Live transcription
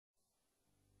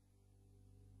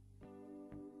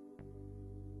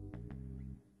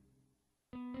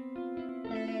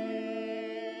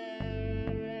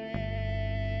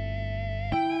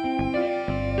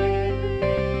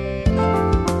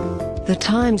The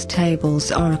times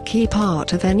tables are a key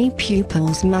part of any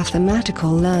pupil's mathematical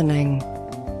learning.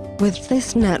 With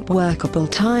this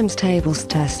networkable times tables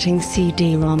testing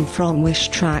CD-ROM from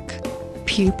Wishtrac,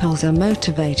 pupils are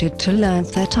motivated to learn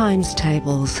their times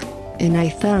tables in a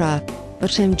thorough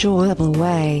but enjoyable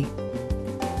way.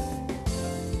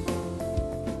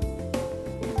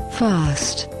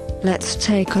 First, let's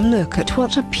take a look at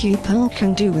what a pupil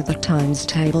can do with the times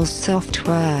tables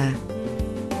software.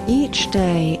 Each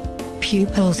day,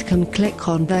 pupils can click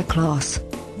on their class,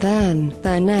 then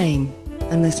their name,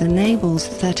 and this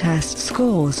enables their test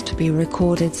scores to be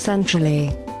recorded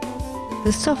centrally.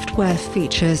 The software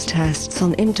features tests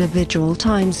on individual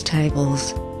times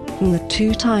tables, from the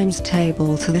 2 times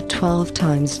table to the 12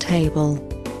 times table.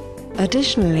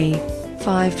 Additionally,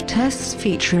 5 tests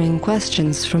featuring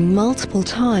questions from multiple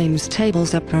times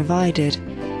tables are provided.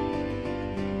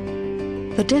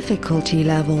 The difficulty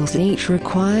levels each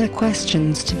require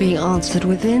questions to be answered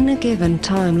within a given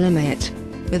time limit,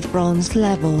 with bronze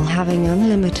level having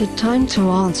unlimited time to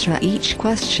answer each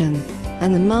question,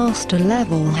 and the master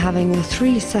level having a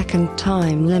 3-second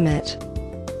time limit.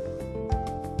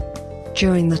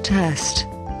 During the test,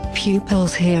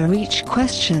 pupils hear each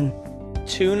question,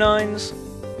 2 nines,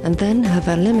 and then have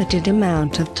a limited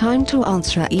amount of time to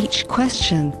answer each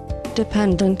question,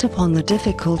 dependent upon the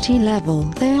difficulty level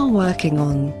they are working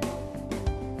on.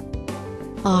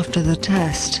 After the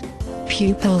test,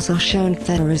 pupils are shown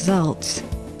their results,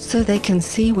 so they can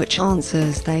see which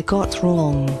answers they got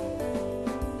wrong.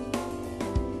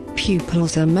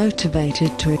 Pupils are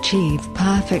motivated to achieve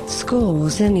perfect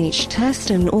scores in each test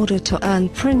in order to earn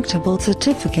printable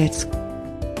certificates.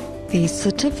 These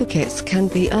certificates can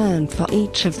be earned for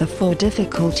each of the 4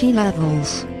 difficulty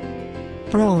levels: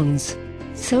 bronze,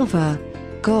 silver,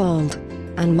 gold,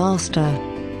 and master.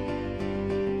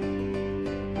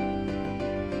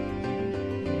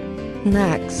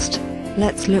 Next,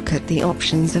 let's look at the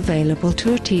options available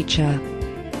to a teacher.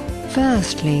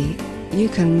 Firstly, you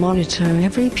can monitor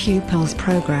every pupil's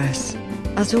progress,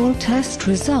 as all test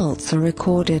results are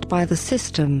recorded by the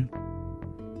system.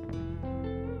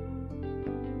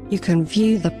 You can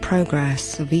view the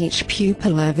progress of each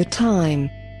pupil over time,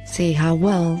 see how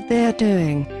well they are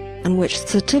doing, and which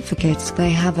certificates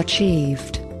they have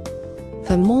achieved.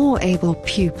 For more able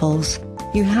pupils,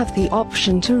 you have the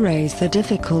option to raise the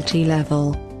difficulty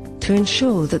level, to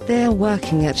ensure that they are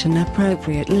working at an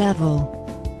appropriate level.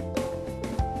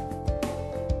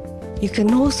 You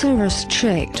can also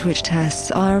restrict which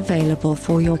tests are available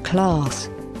for your class.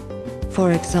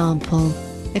 For example,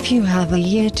 if you have a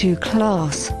Year 2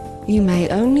 class, you may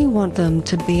only want them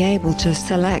to be able to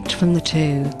select from the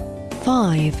 2,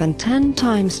 5 and 10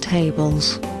 times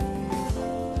tables.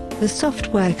 The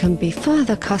software can be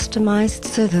further customized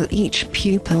so that each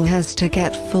pupil has to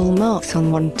get full marks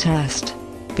on one test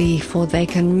before they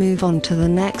can move on to the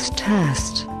next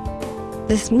test.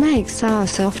 This makes our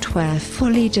software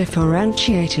fully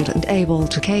differentiated and able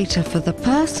to cater for the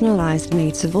personalized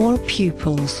needs of all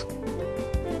pupils.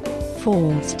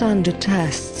 4 standard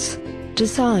tests,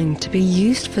 designed to be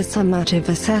used for summative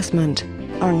assessment,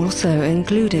 are also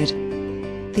included.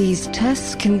 These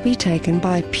tests can be taken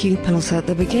by pupils at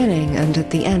the beginning and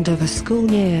at the end of a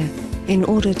school year, in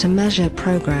order to measure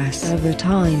progress over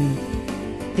time.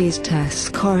 These tests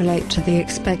correlate to the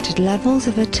expected levels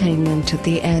of attainment at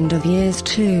the end of years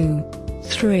 2,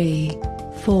 3,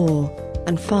 4,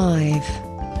 and 5.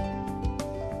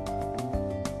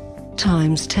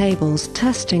 Times tables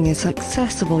testing is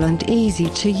accessible and easy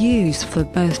to use for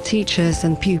both teachers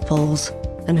and pupils,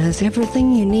 and has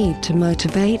everything you need to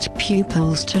motivate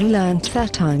pupils to learn their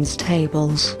times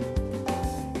tables.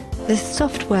 This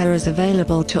software is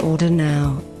available to order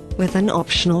now, with an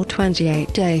optional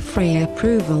 28-day free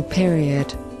approval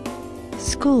period.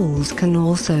 Schools can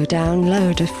also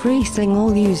download a free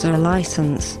single-user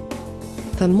license.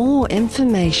 For more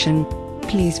information,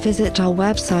 please visit our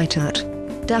website at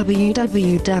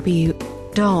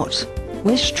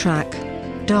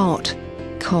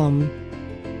www.wishtrac.com.